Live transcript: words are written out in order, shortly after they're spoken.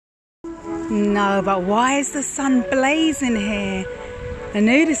No, but why is the sun blazing here? I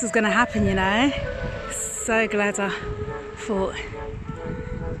knew this was going to happen, you know. So glad I thought,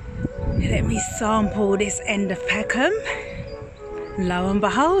 let me sample this end of Peckham. Lo and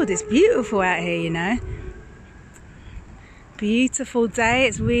behold, it's beautiful out here, you know. Beautiful day.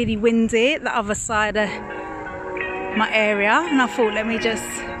 It's really windy at the other side of my area, and I thought, let me just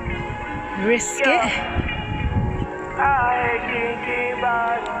risk it.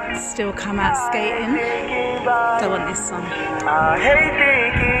 Still come out skating. Don't want this song. I hate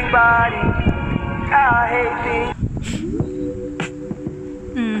thinking about it. I hate thinking.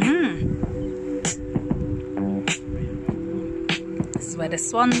 This is where the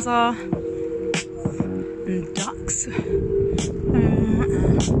swans are and ducks.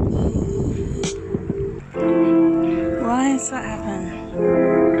 Why has that happened?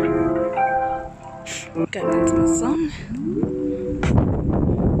 Go back to my song.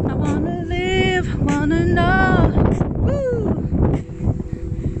 I wanna live, wanna know. Woo!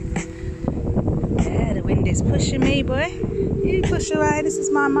 Yeah, the wind is pushing me, boy. You push away. This is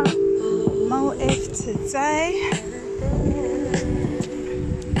my motive today.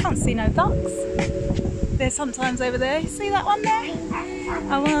 Can't see no ducks. They're sometimes over there. You see that one there?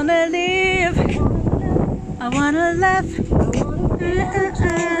 I wanna live. I wanna laugh.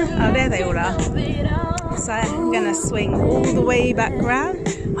 Oh, there they all are. So I'm gonna swing all the way back round.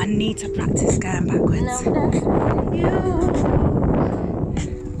 I need to practice going backwards.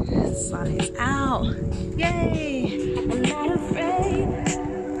 The sun is out. Yay! I'm not afraid.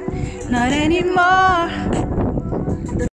 Not anymore.